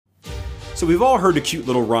So we've all heard the cute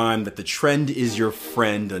little rhyme that the trend is your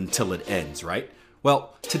friend until it ends, right?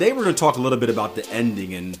 Well, today we're going to talk a little bit about the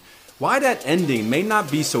ending and why that ending may not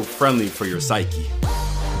be so friendly for your psyche.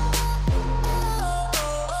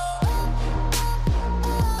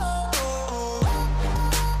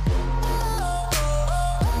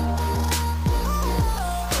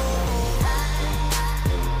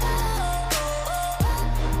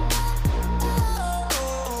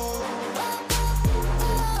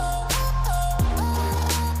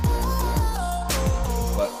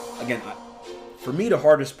 Again, for me, the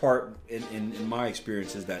hardest part in my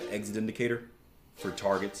experience is that exit indicator for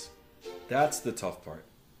targets. That's the tough part.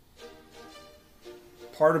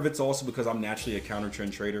 Part of it's also because I'm naturally a counter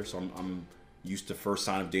trend trader, so I'm used to first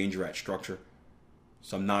sign of danger at structure.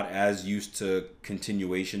 So I'm not as used to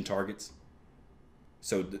continuation targets.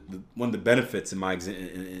 So one of the benefits in my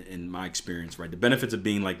experience, right? The benefits of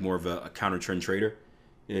being like more of a counter trend trader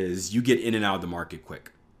is you get in and out of the market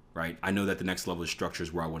quick. Right, I know that the next level of structure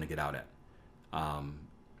is where I want to get out at.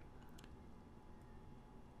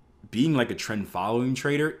 Being like a trend following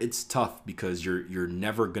trader, it's tough because you're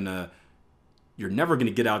never gonna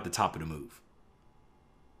get out at the top of the move.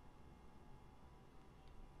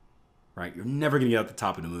 Right, you're never gonna get out the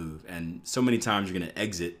top of the move, and so many times you're gonna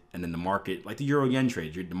exit, and then the market, like the Euro Yen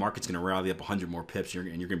trade, the market's gonna rally up 100 more pips,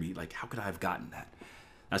 and you're gonna be like, how could I have gotten that?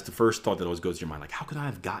 That's the first thought that always goes to your mind, like, how could I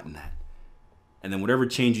have gotten that? And then whatever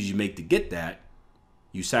changes you make to get that,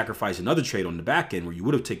 you sacrifice another trade on the back end where you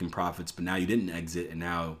would have taken profits, but now you didn't exit, and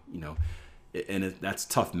now, that's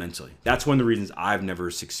tough mentally. That's one of the reasons I've never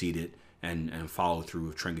succeeded and follow through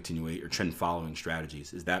with trend continuation or trend following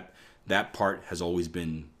strategies, is that part has always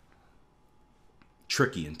been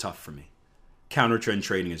tricky and tough for me. Counter trend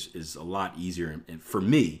trading is a lot easier for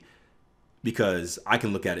me because I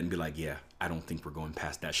can look at it and be like, yeah, I don't think we're going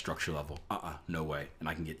past that structure level. No way. And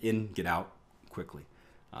I can get in, get out quickly.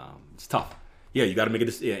 It's tough. Yeah, you got to make a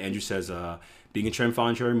decision. Yeah, Andrew says being a trend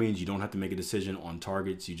following trader means you don't have to make a decision on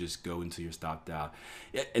targets. You just go until you're stopped out.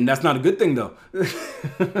 And that's not a good thing, though.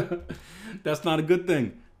 That's not a good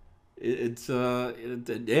thing.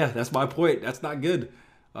 That's my point. That's not good.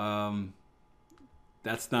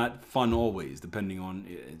 That's not fun always, depending on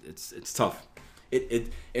it's tough.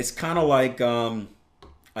 It's kind of like I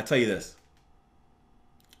tell you this.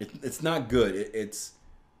 It's not good.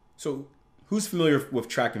 So who's familiar with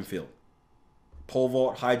track and field? Pole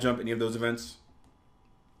vault, high jump, any of those events?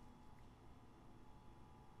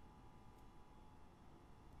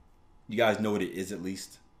 You guys know what it is at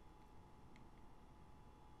least?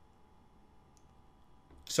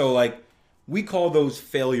 So like we call those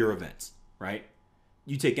failure events, right?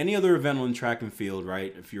 You take any other event on track and field,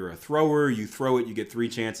 right? If you're a thrower, you throw it, you get 3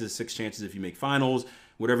 chances, 6 chances if you make finals.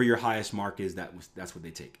 Whatever your highest mark is, that's what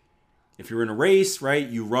they take. If you're in a race, right,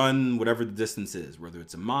 you run whatever the distance is, whether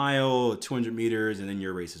it's a mile, 200 meters, and then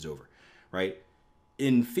your race is over, right?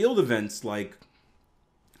 In field events like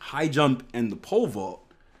high jump and the pole vault,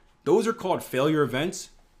 those are called failure events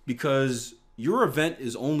because your event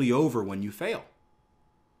is only over when you fail,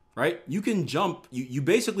 right? You can jump, you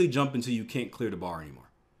basically jump until you can't clear the bar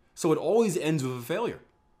anymore. So it always ends with a failure,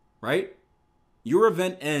 right? Your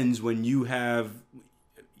event ends when you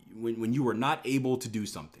when you are not able to do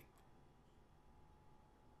something.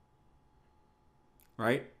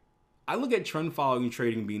 Right? I look at trend following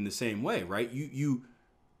trading being the same way, right?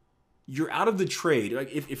 You're out of the trade,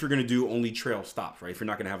 like if you're going to do only trail stops, right? If you're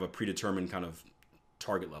not going to have a predetermined kind of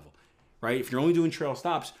target level, right? If you're only doing trail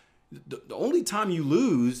stops, the only time you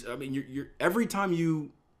lose, I mean, you're every time you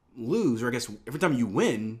lose, or I guess every time you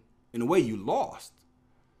win, in a way you lost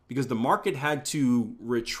because the market had to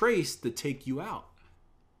retrace to take you out.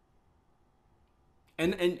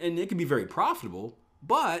 And it can be very profitable,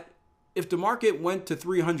 but if the market went to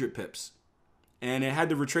 300 pips and it had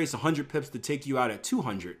to retrace 100 pips to take you out at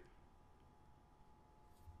 200,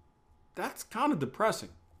 that's kind of depressing.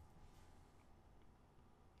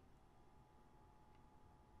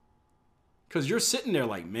 Because you're sitting there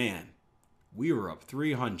like, man, we were up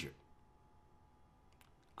 300.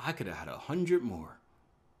 I could have had 100 more.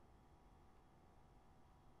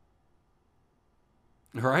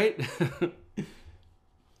 All right?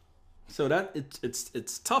 So that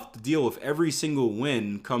it's tough to deal with. Every single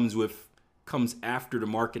win comes after the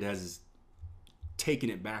market has taken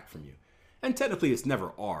it back from you. And technically it's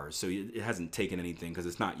never ours, so it hasn't taken anything because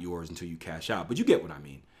it's not yours until you cash out. But you get what I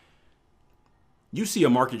mean. You see a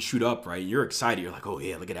market shoot up, right? You're excited. You're like, oh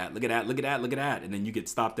yeah, look at that, look at that, look at that, look at that. And then you get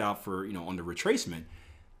stopped out for, on the retracement.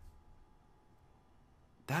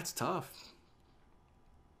 That's tough.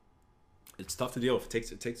 It's tough to deal with.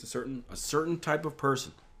 It takes a certain type of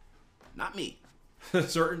person. Not me. A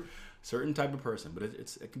certain Certain type of person, but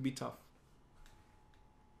it can be tough.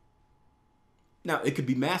 Now, it could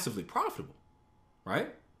be massively profitable,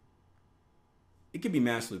 right? It could be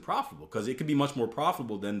massively profitable because it could be much more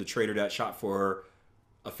profitable than the trader that shot for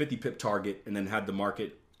a 50 pip target and then had the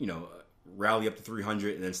market, rally up to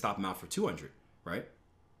 300 and then stop them out for 200, right?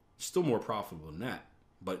 Still more profitable than that.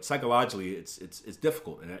 But psychologically, it's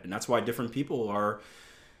difficult. And that's why different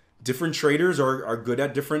traders are good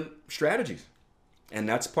at different strategies. And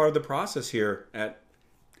that's part of the process here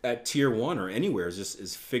at tier 1 or anywhere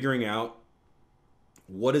is figuring out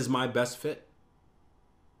what is my best fit,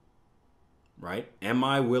 right? Am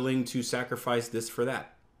I willing to sacrifice this for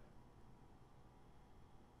that?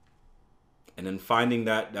 And then finding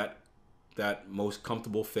that most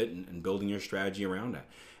comfortable fit and building your strategy around that.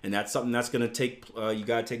 And that's something that's going to take, you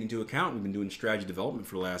got to take into account. We've been doing strategy development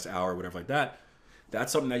for the last hour or whatever like that.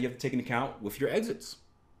 That's something that you have to take into account with your exits.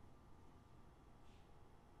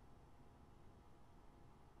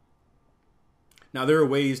 Now, there are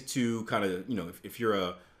ways to kind of, if you're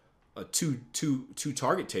a two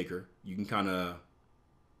target taker, you can kind of,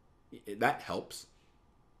 that helps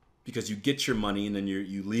because you get your money and then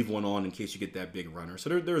you leave one on in case you get that big runner. So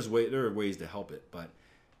there are ways to help it, but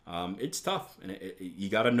it's tough, and you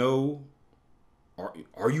got to know,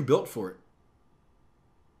 are you built for it?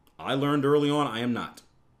 I learned early on I am not,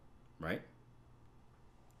 right?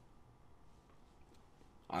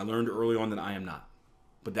 I learned early on that I am not.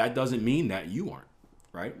 But that doesn't mean that you aren't,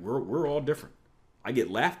 right? We're all different. I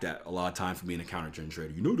get laughed at a lot of time for being a counter trend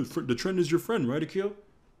trader. The trend is your friend, right, Akil?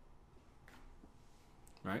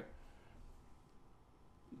 Right?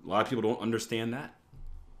 A lot of people don't understand that.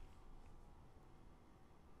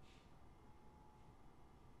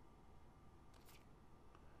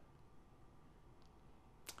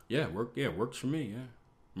 Works for me.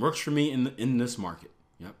 Yeah, works for me in this market.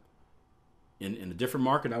 Yep. In a different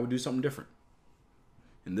market, I would do something different.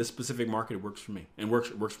 In this specific market, it works for me and works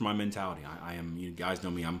for my mentality. I am, you guys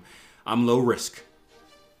know me. I'm low risk.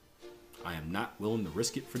 I am not willing to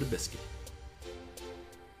risk it for the biscuit.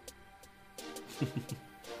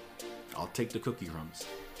 I'll take the cookie crumbs.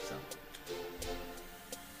 So,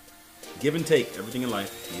 give and take. Everything in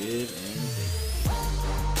life, give and take.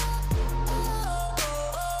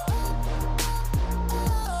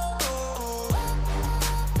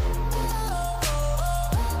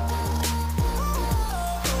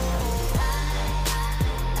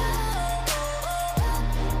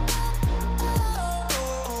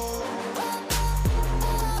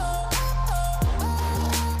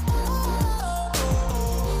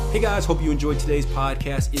 Hey guys, hope you enjoyed today's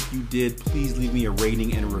podcast. If you did, please leave me a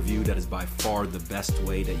rating and a review. That is by far the best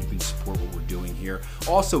way that you can support what we're doing here.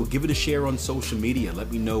 Also, give it a share on social media.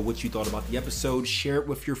 Let me know what you thought about the episode. Share it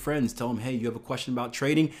with your friends. Tell them, hey, you have a question about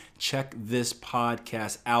trading? Check this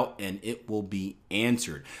podcast out and it will be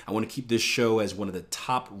answered. I want to keep this show as one of the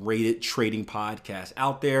top rated trading podcasts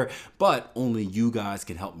out there, but only you guys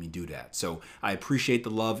can help me do that. So I appreciate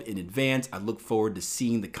the love in advance. I look forward to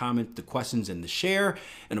seeing the comments, the questions, and the share.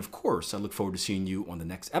 And of course, I look forward to seeing you on the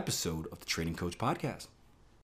next episode of the Trading Coach Podcast.